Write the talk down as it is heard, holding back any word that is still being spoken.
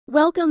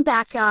Welcome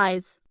back,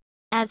 guys.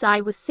 As I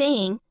was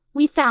saying,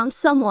 we found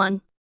someone.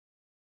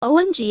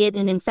 OMG, it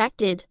an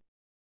infected.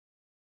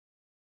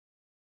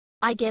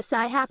 I guess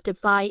I have to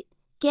fight.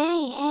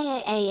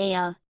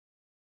 Gay.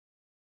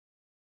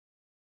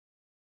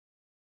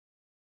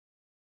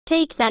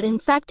 Take that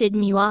infected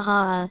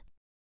muaha.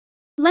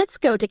 Let's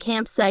go to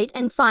campsite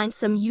and find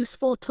some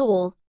useful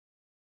tool.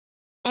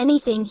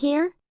 Anything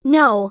here?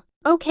 No.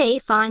 Okay,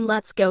 fine,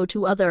 let's go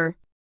to other.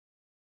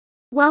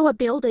 Wow, a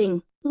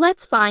building.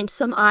 Let's find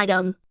some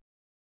item.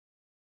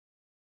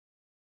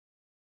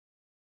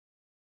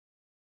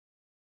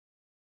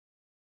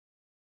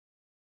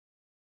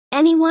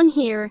 Anyone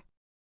here?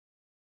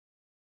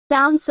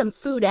 Found some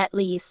food at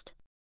least.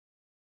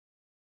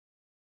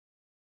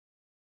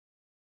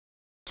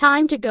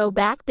 Time to go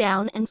back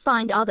down and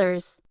find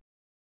others.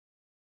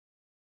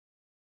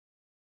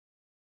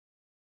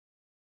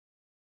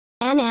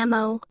 And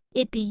ammo.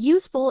 It'd be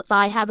useful if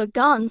I have a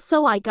gun,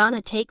 so I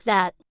gonna take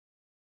that.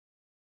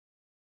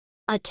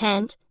 A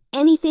tent.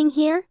 Anything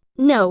here?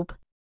 Nope.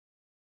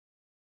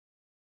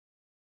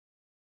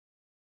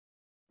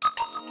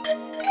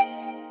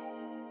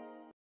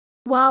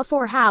 Wow,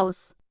 for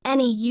house.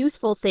 Any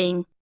useful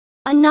thing.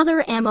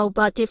 Another ammo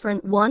but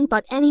different one,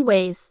 but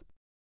anyways.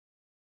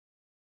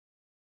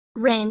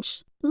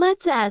 Wrench.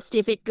 Let's ask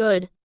if it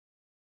good.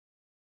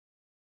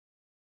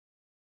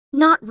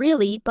 Not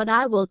really, but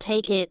I will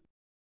take it.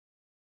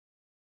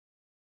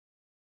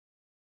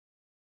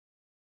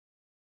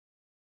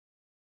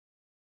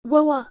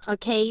 Whoa, a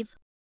cave.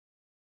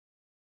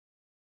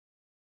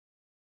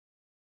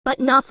 But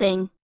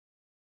nothing.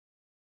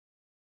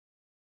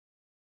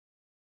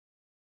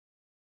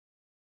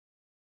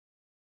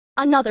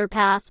 Another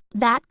path.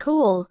 That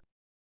cool.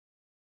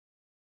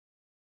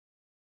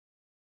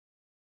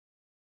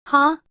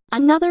 Huh?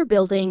 Another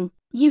building.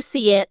 You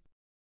see it.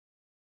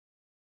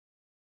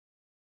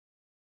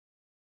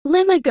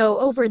 Lemme go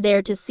over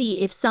there to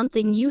see if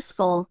something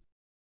useful.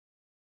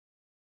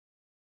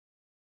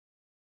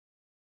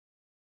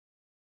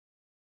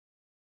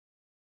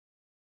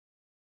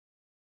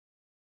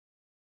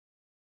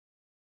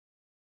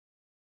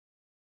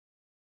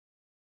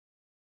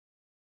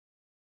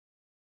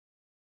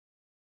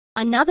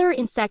 Another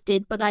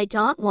infected, but I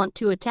don't want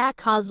to attack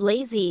cause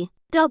lazy.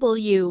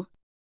 W.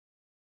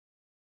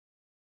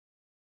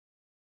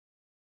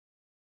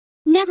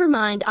 Never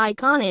mind, I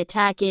gonna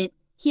attack it.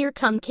 Here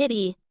come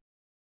kitty.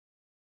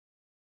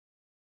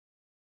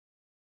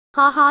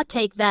 Haha,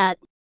 take that.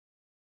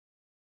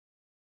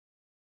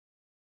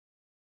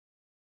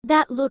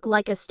 That look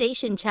like a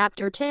station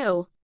chapter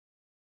 2.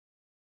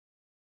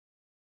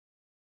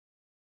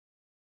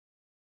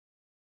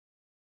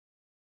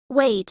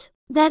 Wait,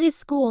 that is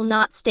school,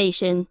 not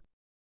station.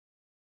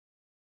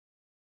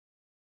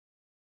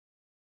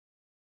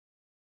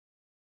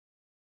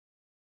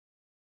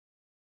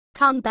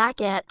 Come back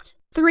at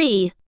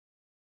 3.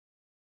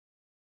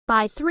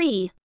 By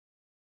 3.